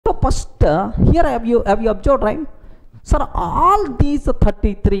So first here have you observed, right? Sir, all these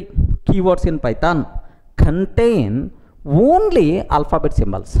 33 keywords in Python contain only alphabet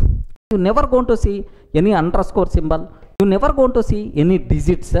symbols. You never going to see any underscore symbol. You never going to see any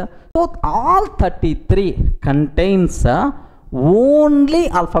digits. So all 33 contains only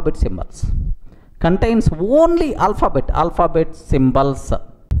alphabet symbols. Contains only alphabet symbols.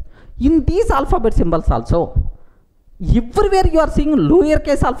 In these alphabet symbols also, everywhere you are seeing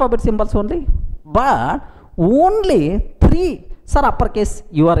lowercase alphabet symbols only, but only 3 sir uppercase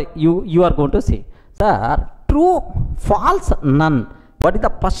you are going to see. Sir, true, false, none. What is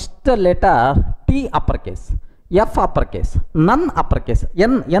the first letter? T uppercase, F uppercase, none uppercase,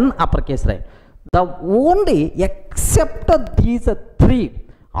 N uppercase, right? The only except these 3,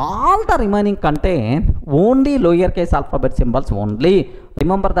 all the remaining contain only lowercase alphabet symbols only.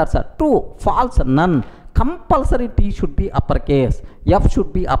 Remember that, sir. True, false, none. Compulsory T should be uppercase, F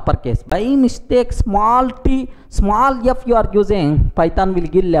should be uppercase. By mistake small t, small f you are using, Python will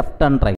give left and right.